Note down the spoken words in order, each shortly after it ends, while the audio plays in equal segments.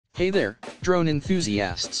Hey there, drone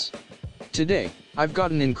enthusiasts! Today, I've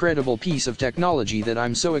got an incredible piece of technology that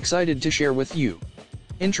I'm so excited to share with you.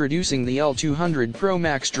 Introducing the L200 Pro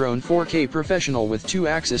Max Drone 4K Professional with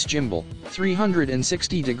 2-axis gimbal,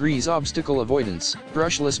 360 degrees obstacle avoidance,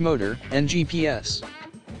 brushless motor, and GPS.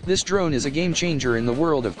 This drone is a game changer in the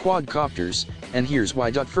world of quadcopters, and here's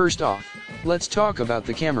why. First off, let's talk about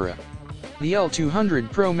the camera. The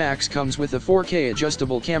L200 Pro Max comes with a 4K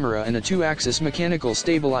adjustable camera and a 2-axis mechanical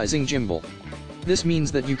stabilizing gimbal. This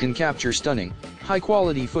means that you can capture stunning,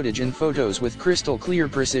 high-quality footage and photos with crystal clear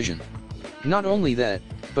precision. Not only that,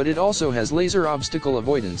 but it also has laser obstacle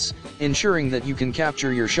avoidance, ensuring that you can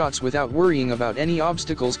capture your shots without worrying about any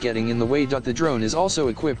obstacles getting in the way. The drone is also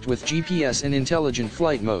equipped with GPS and intelligent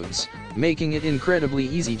flight modes, making it incredibly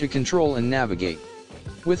easy to control and navigate.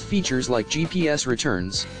 With features like GPS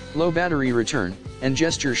returns, low battery return, and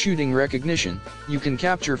gesture shooting recognition, you can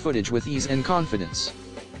capture footage with ease and confidence.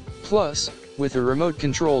 Plus, with a remote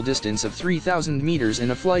control distance of 3,000 meters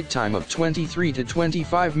and a flight time of 23 to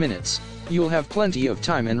 25 minutes, you'll have plenty of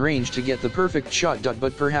time and range to get the perfect shot.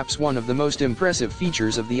 But perhaps one of the most impressive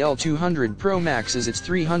features of the L200 Pro Max is its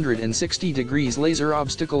 360 degrees laser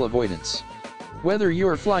obstacle avoidance. Whether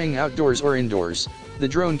you're flying outdoors or indoors, the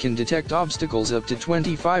drone can detect obstacles up to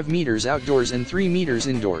 25 meters outdoors and 3 meters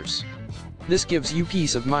indoors. This gives you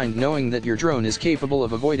peace of mind knowing that your drone is capable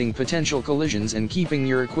of avoiding potential collisions and keeping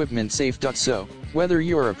your equipment safe. So, whether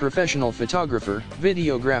you're a professional photographer,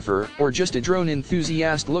 videographer, or just a drone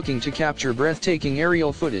enthusiast looking to capture breathtaking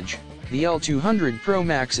aerial footage, the L200 Pro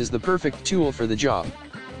Max is the perfect tool for the job.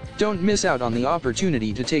 Don't miss out on the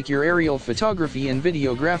opportunity to take your aerial photography and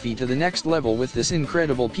videography to the next level with this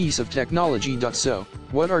incredible piece of technology. So,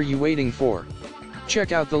 what are you waiting for?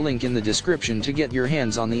 Check out the link in the description to get your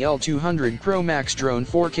hands on the L200 Pro Max Drone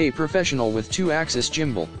 4K Professional with 2-axis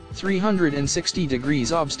gimbal, 360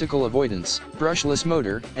 degrees obstacle avoidance, brushless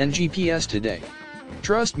motor, and GPS today.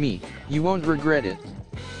 Trust me, you won't regret it.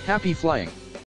 Happy flying!